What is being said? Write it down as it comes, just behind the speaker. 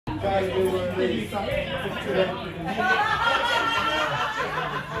Try to do one of these. I'm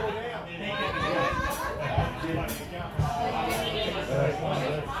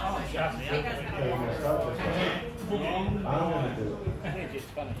gonna do it.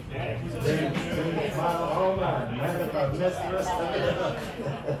 All right, man, if I mess the rest of it up.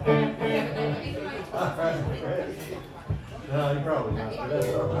 All right, ready? No, you probably not, but that's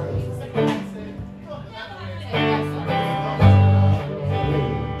all right.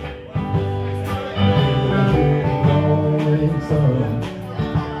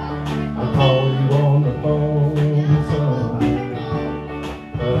 I call you on the phone, son,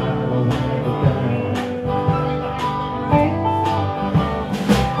 but I don't have the time.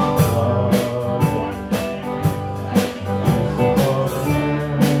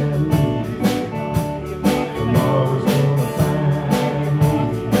 Tomorrow's gonna find me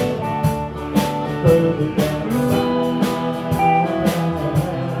further down the line.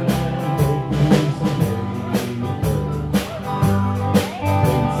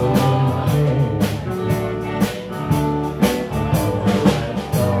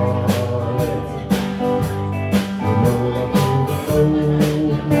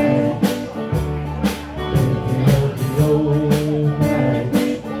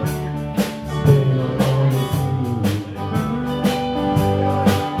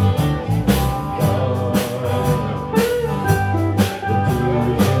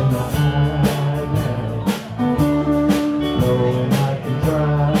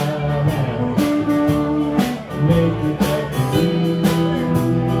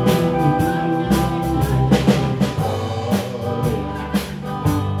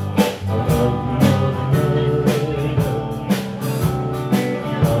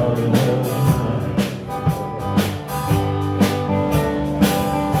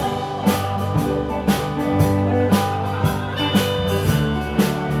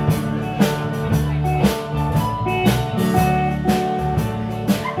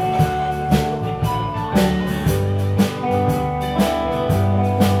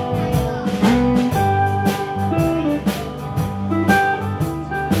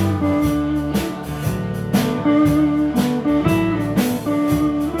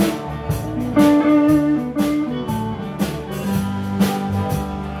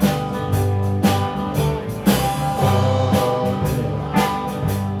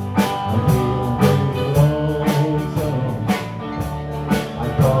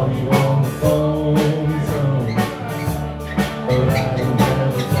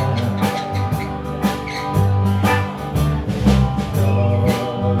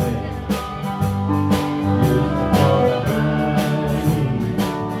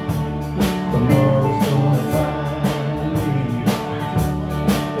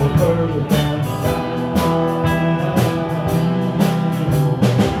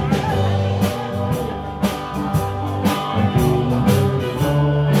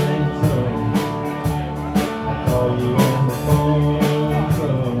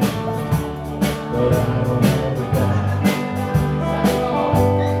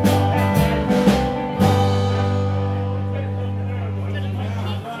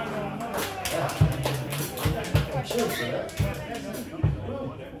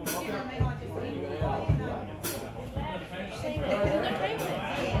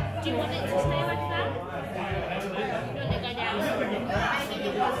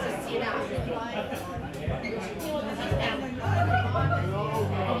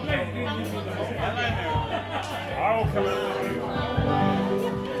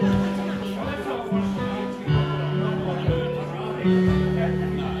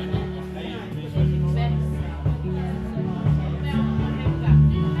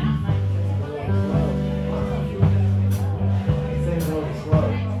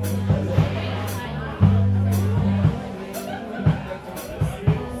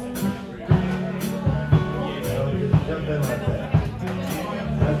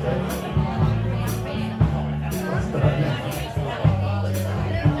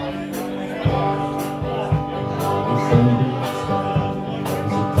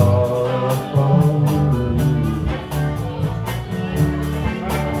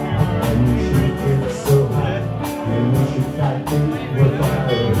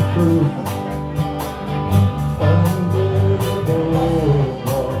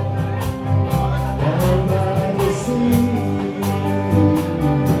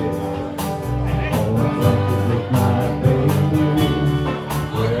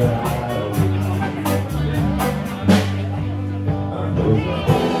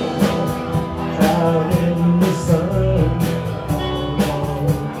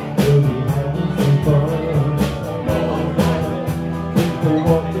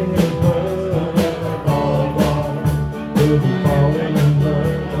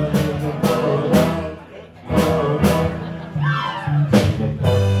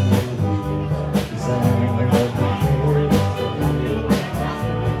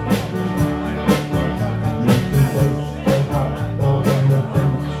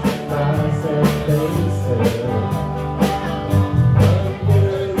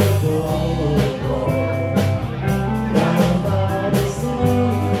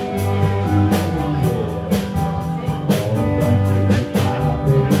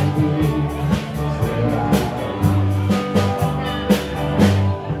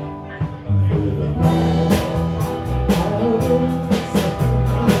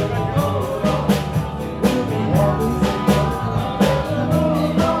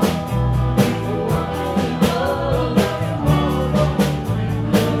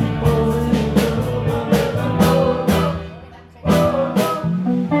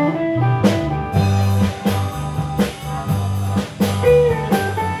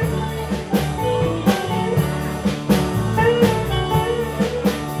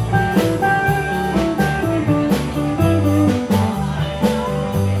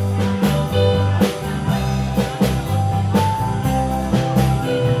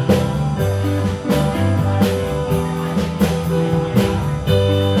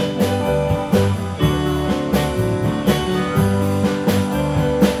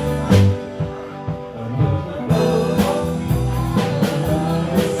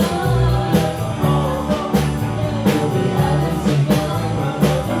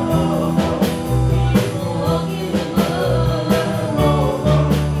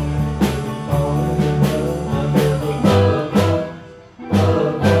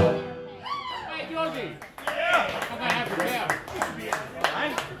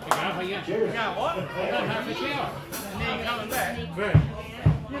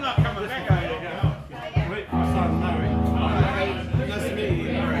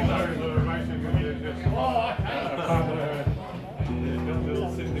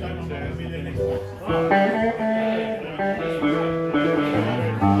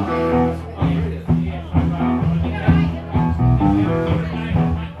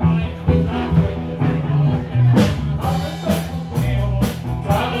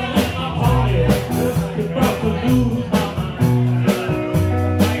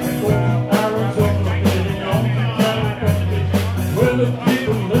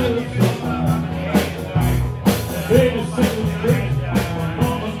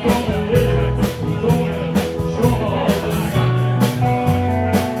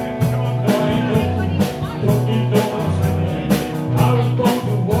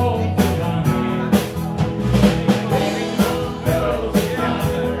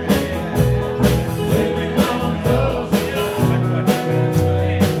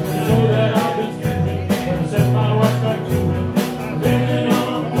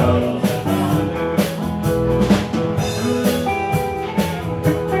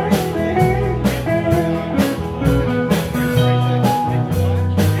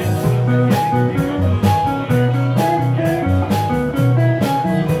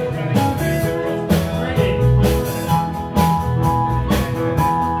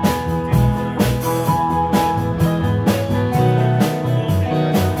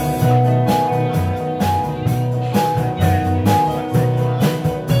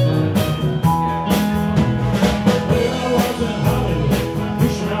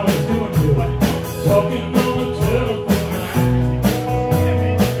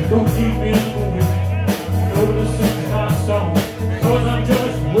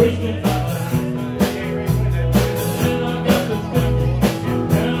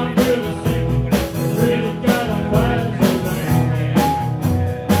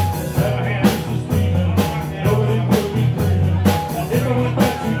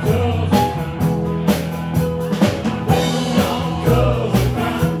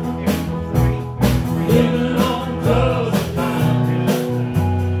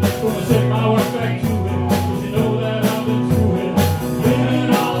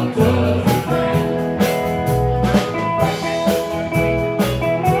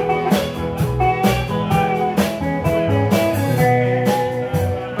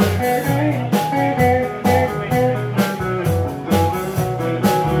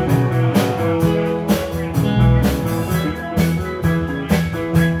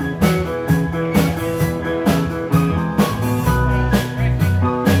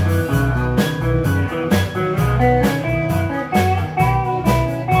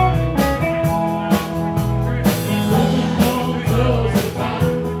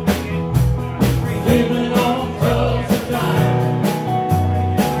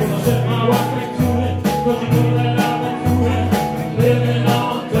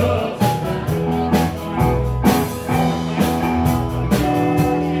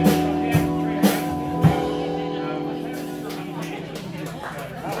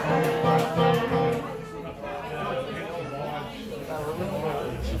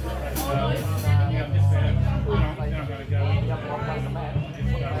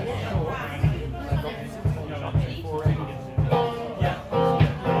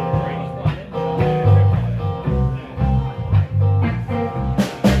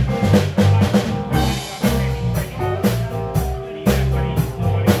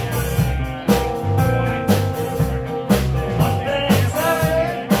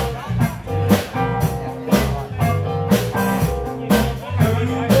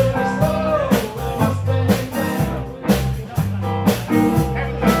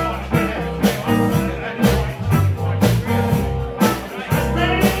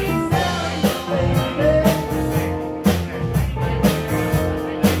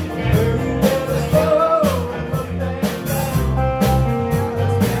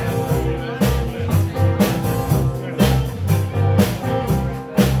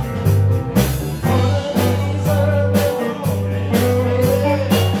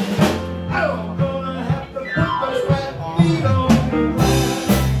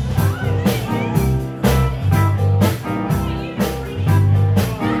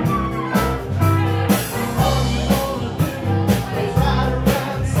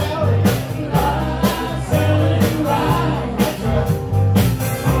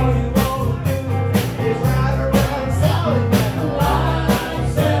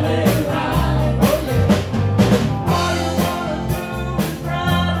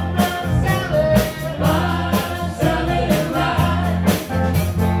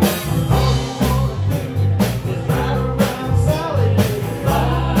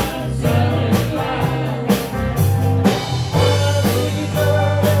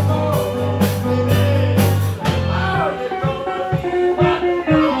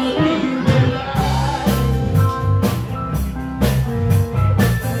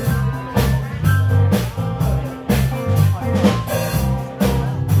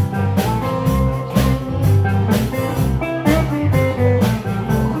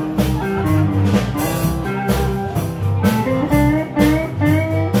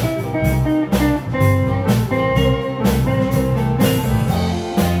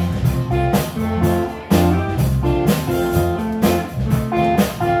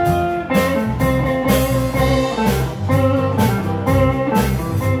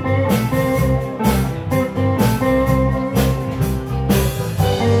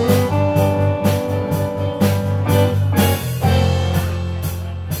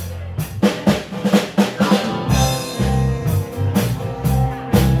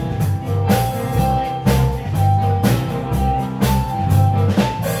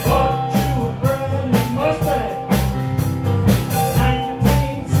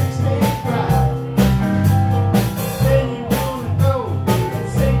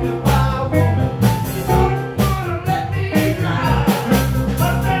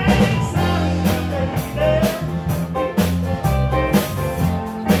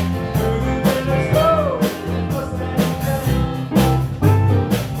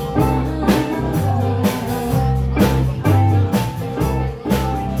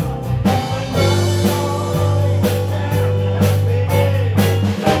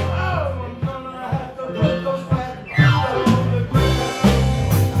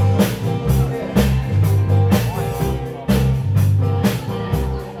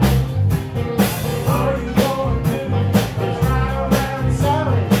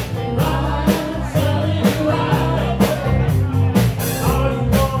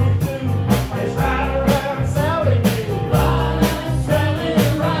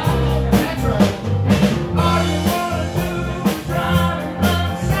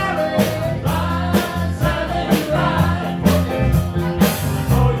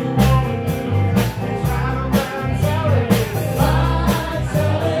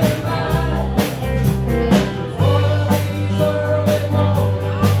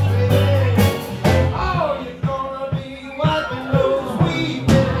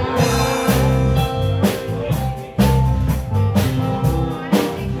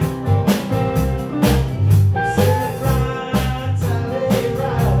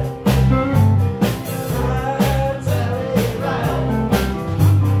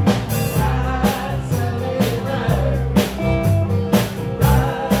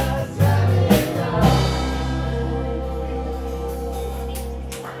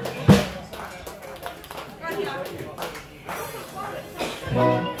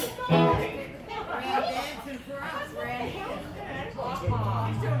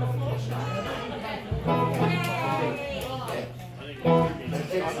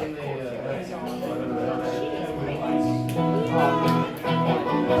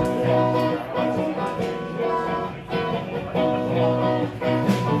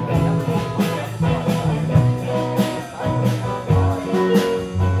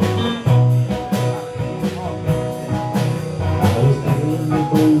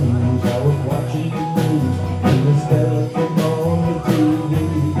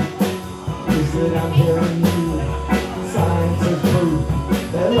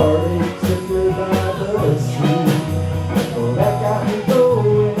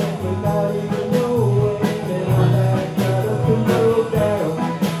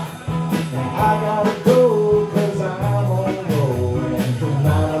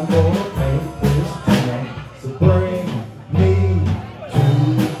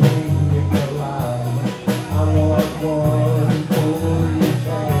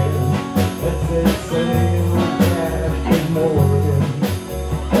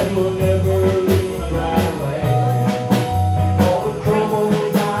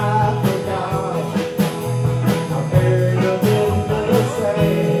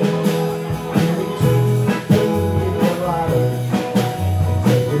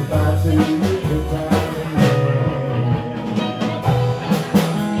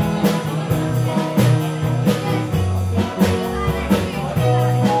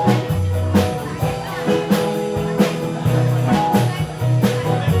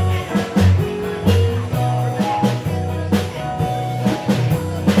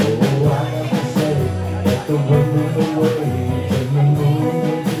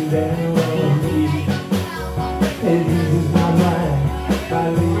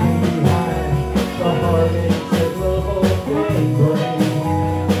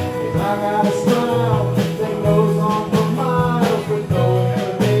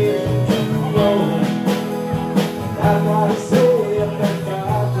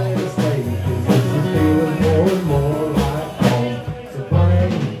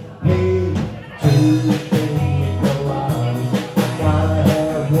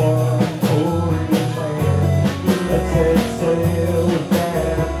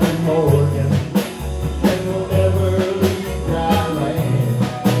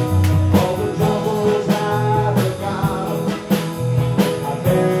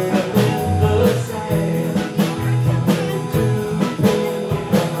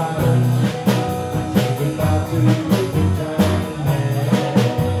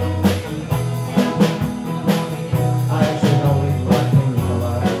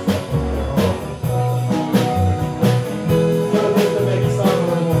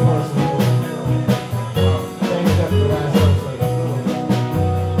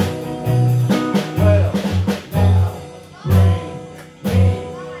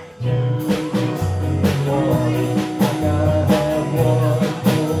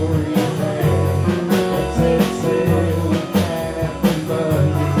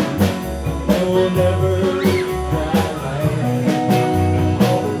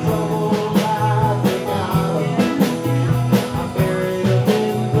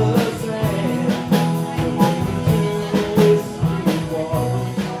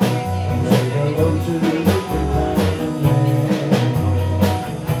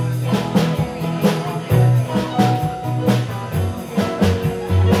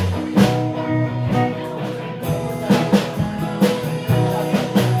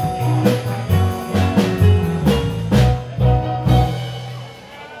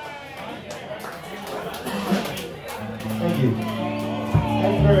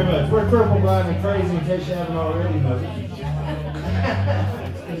 case you haven't already noticed.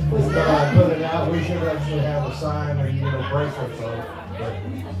 Put it out. We should actually have a sign and bracelets on it. But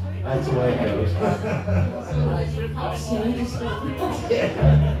that's the way it goes.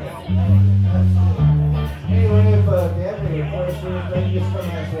 Anyway, if you have any questions, then just come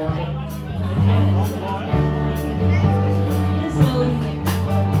ask Wanda.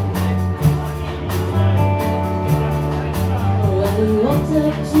 When he walked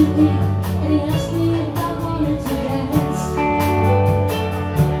up to me and he asked me if I wanted to dance,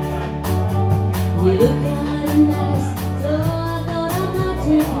 we looked kind of nice, so I thought I might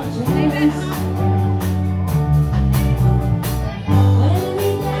take a chance. When he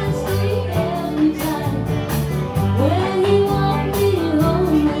danced, he held me tight. When he walked me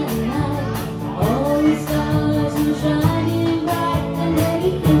home that night, all the stars were shining bright, and then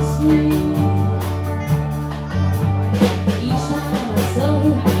he kissed me. Each time I saw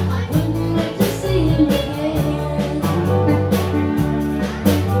him, I couldn't wait to see him again.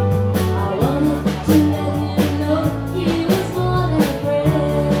 I wanted to let him know he was more than a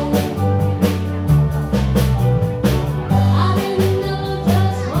friend. I didn't know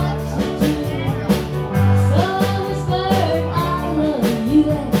just what to do, so I whispered, I love you,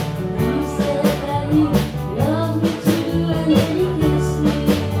 and he said that he loved me too, and then he kissed me.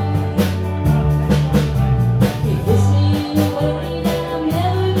 He kissed me in a way that I've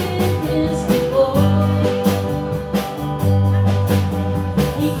never been kissed before.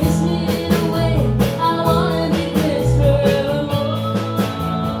 He kissed me in a way I wanna be kissed forevermore.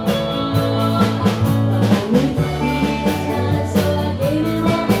 But I knew he was mine, so I gave him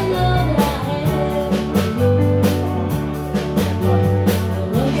all the love that I had. And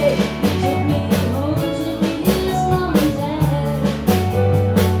one day he took me home to be his mom and dad.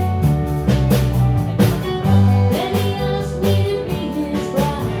 Then he asked me to be his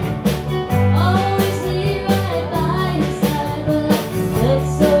bride, always be right by his side. But I felt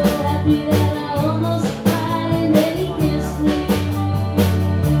so happy that I almost cried, and then he kissed me. He kissed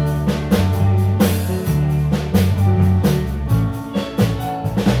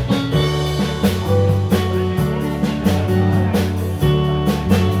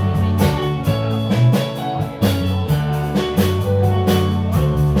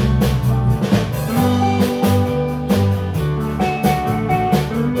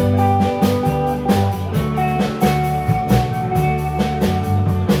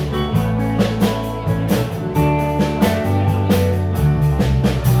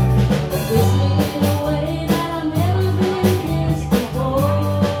me in a way that I've never been kissed before.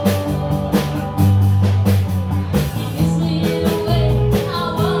 He kissed me in a way I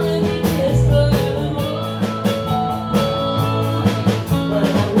wanna be kissed forevermore. But I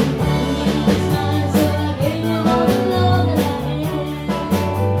knew he was mine, so I gave him all the love that I had.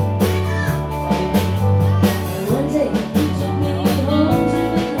 And one day he took me home to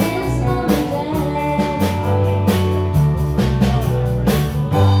be his mom and dad.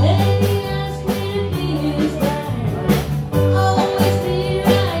 Then he asked me to be his bride, always be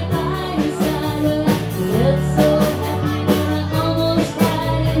right by his side. But I felt so happy that I almost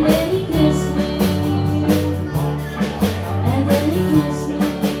cried, and then he kissed me. And then he kissed me.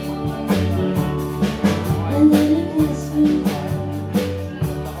 And then he kissed me.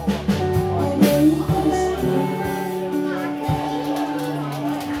 And then he kissed me.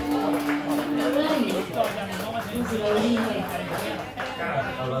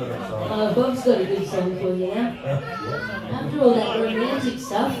 I love that song. Bob's got a good song for you now. After all that romantic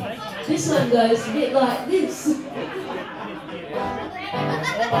stuff, this one goes a bit like this.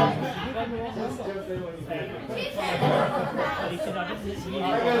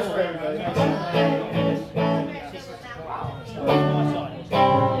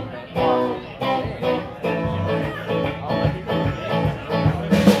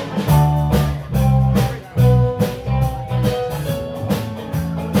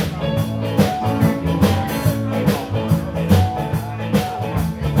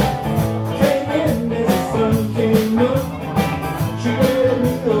 Came in as the sun came up. She led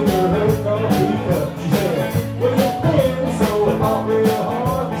me over her coffee cup. She said, "Where you been?" So I fought real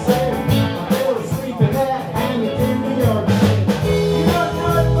hard to say, "I was sleeping at Hamilton, New York." She said, "You got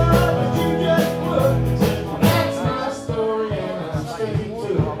good blood, but you just would." That's my story, and I'm sticking to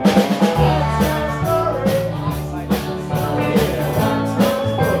it. That's my story. Yeah, that's my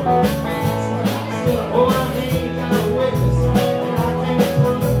story. Oh, I ain't got a witness, and I can't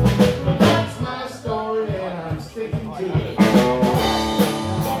prove it. But that's my story, and I'm sticking to it.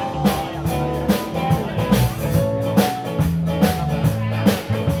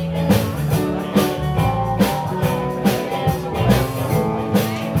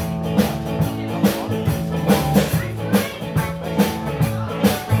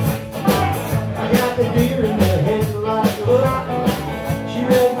 the deer in the headlight look. She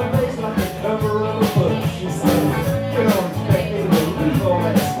read my face like the cover of a book. She said, "You don't expect me to leave all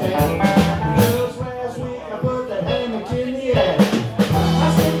that stuff." Just last week I put that hammock in the attic. I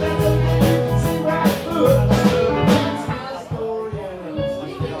said, "That's a thing, see right through it." That's my story, and that's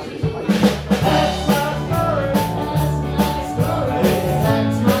my story. That's my story.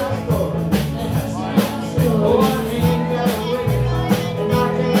 That's my story. Oh, I ain't got a witness, and I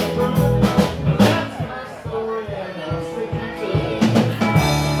can't prove it. That's my story, and I'm sticking to it.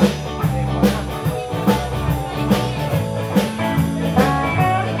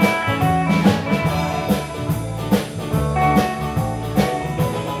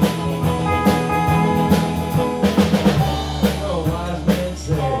 No wise man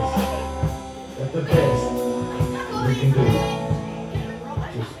says that the best we can do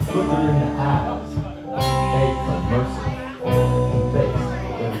is look her in the eyes, beg for mercy, and face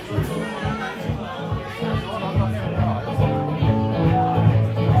the truth.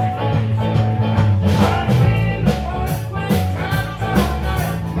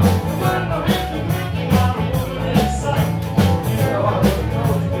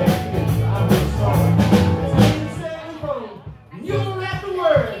 You don't have to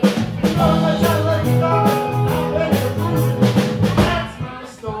worry. You know how much I love you, darling. I'm ready to prove it. That's my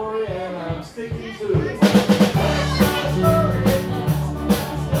story, and I'm sticking to it. That's my story.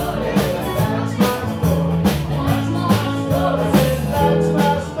 That's my story. That's my story. That's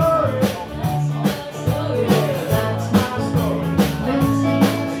my story. That's my story.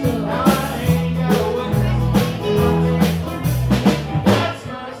 Now I ain't got a witness. That's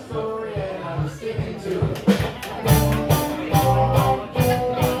my story, and I'm sticking to it.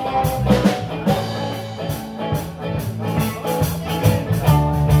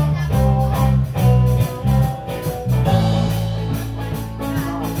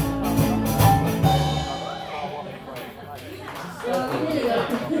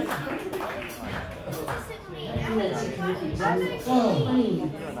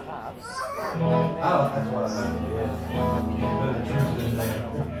 Oh, that's what I meant. Yeah. The truth is there.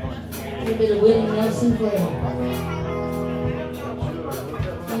 A bit of Willie Nelson for you.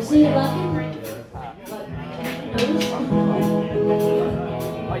 You see it like him?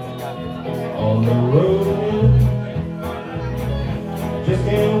 On the road, just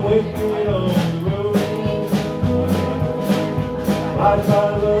can't wait to get on the road. Life I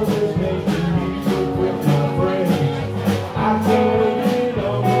love is making music with my friends. I can't wait to get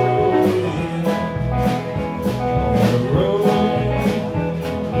on the road again. On the road,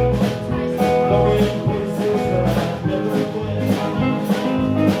 going places that I've never been,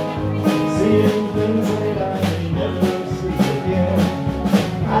 seeing things that I may never see again.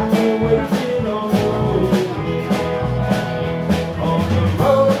 I can't wait to get on the road again. On the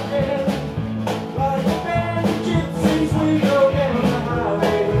road again, like a band of gypsies, we go down the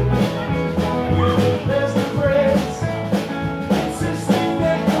highway.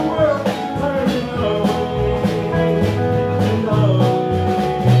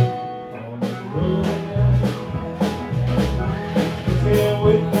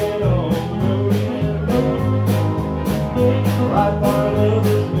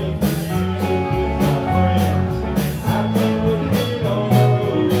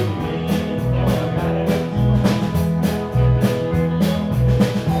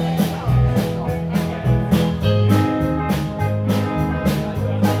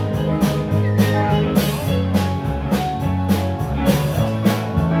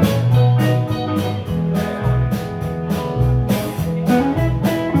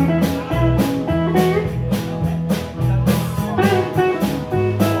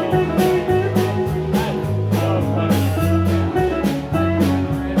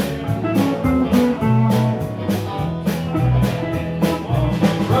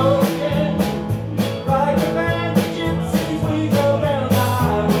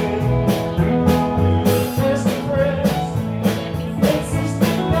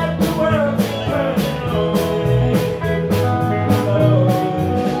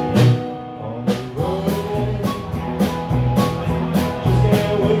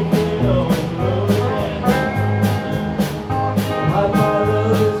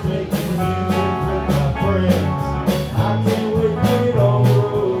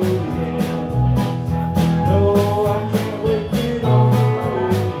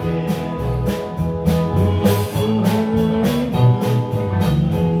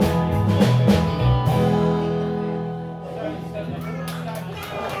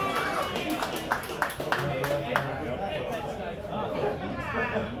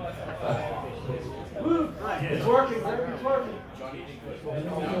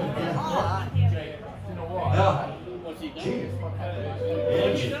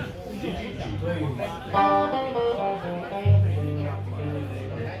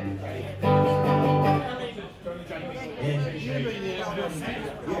 Baby,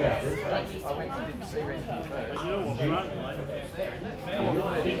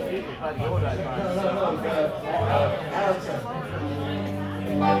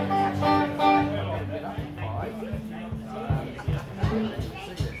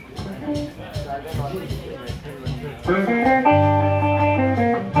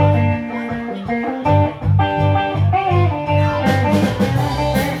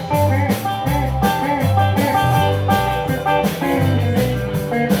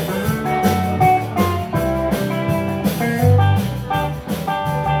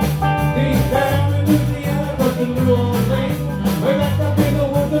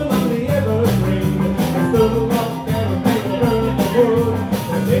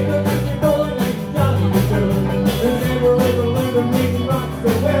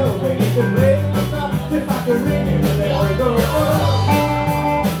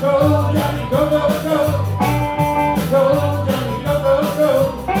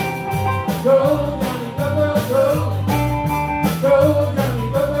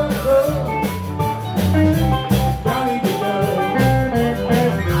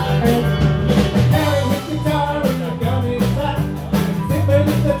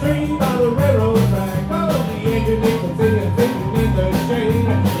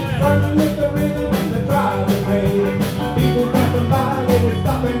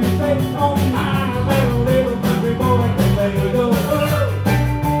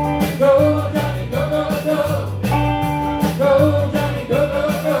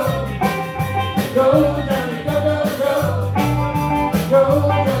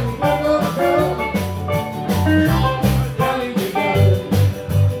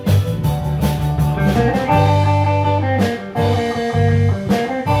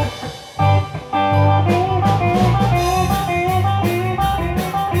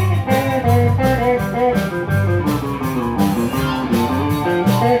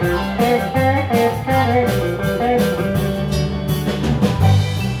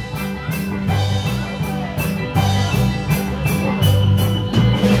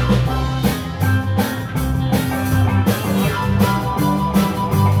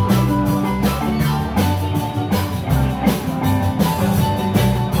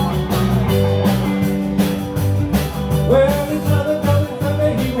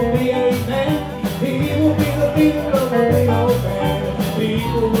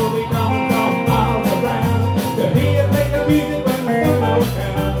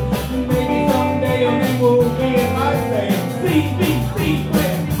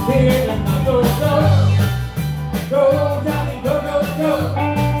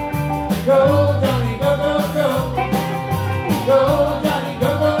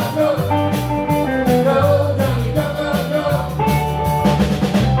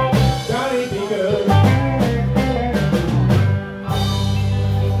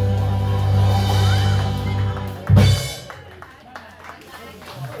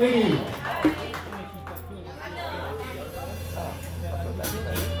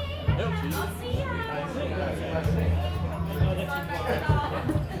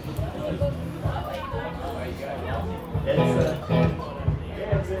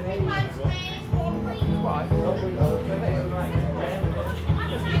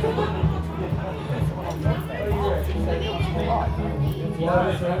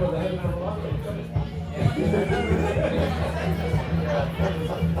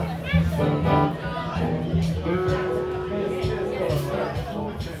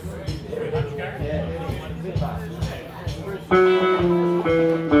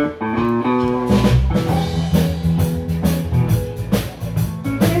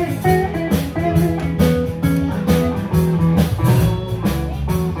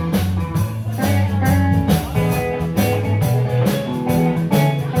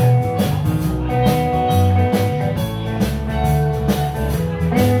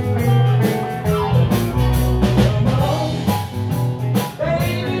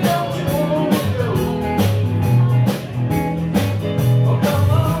 don't you wanna go?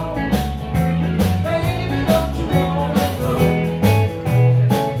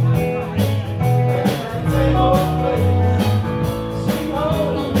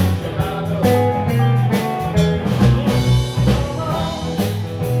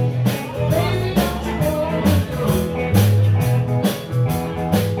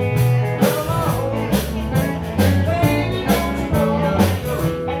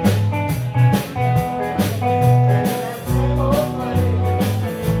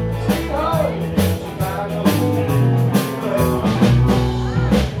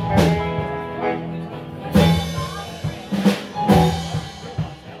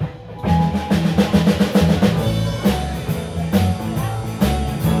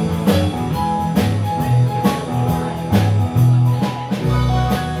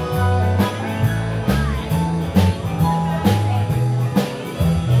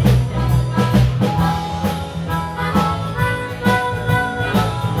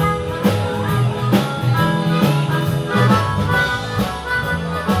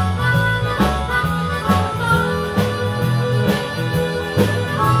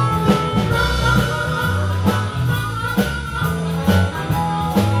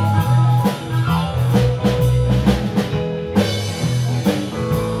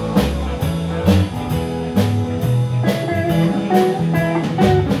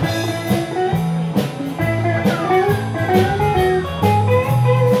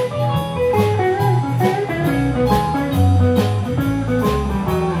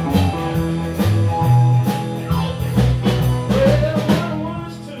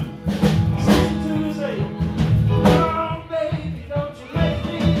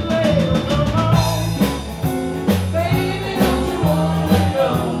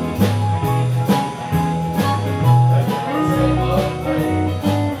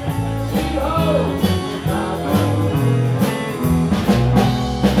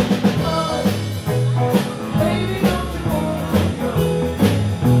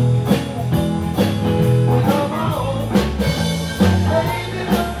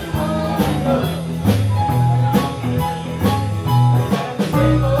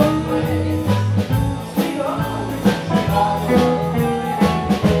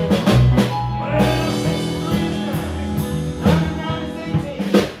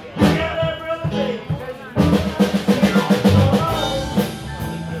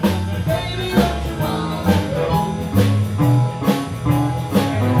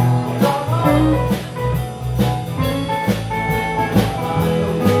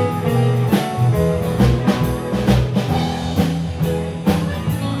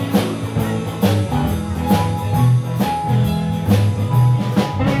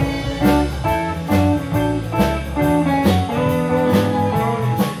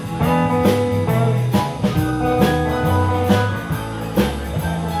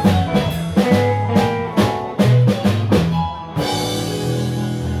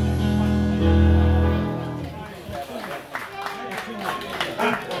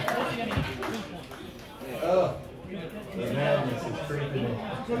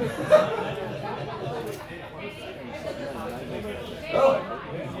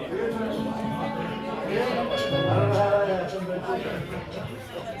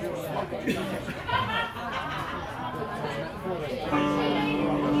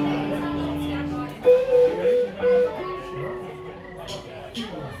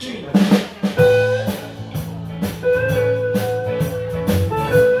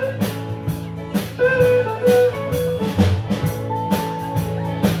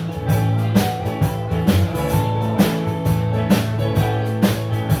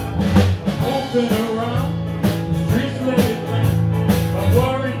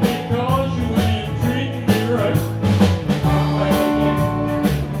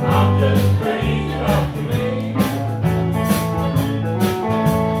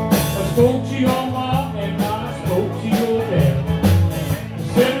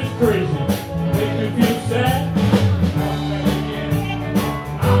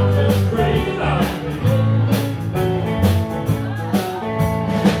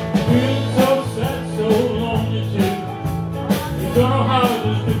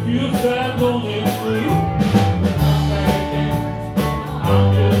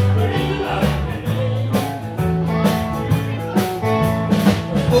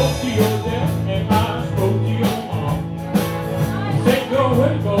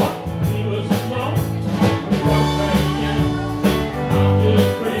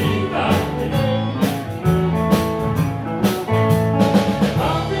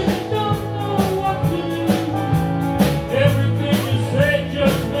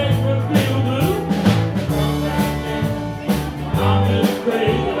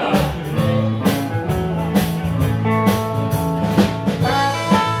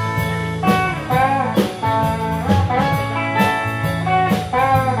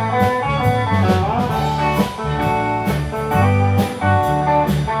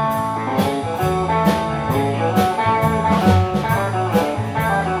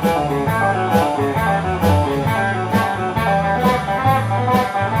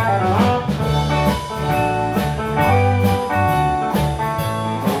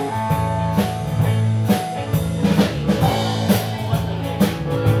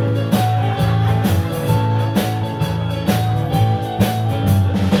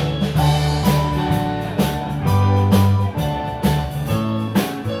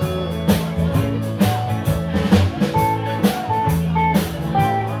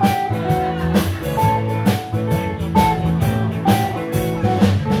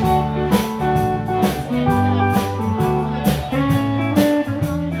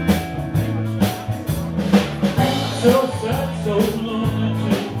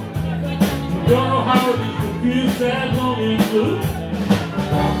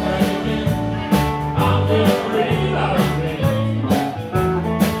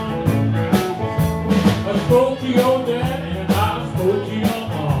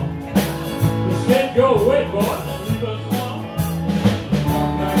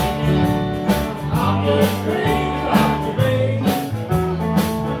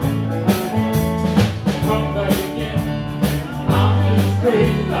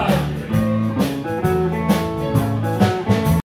 Crazy life.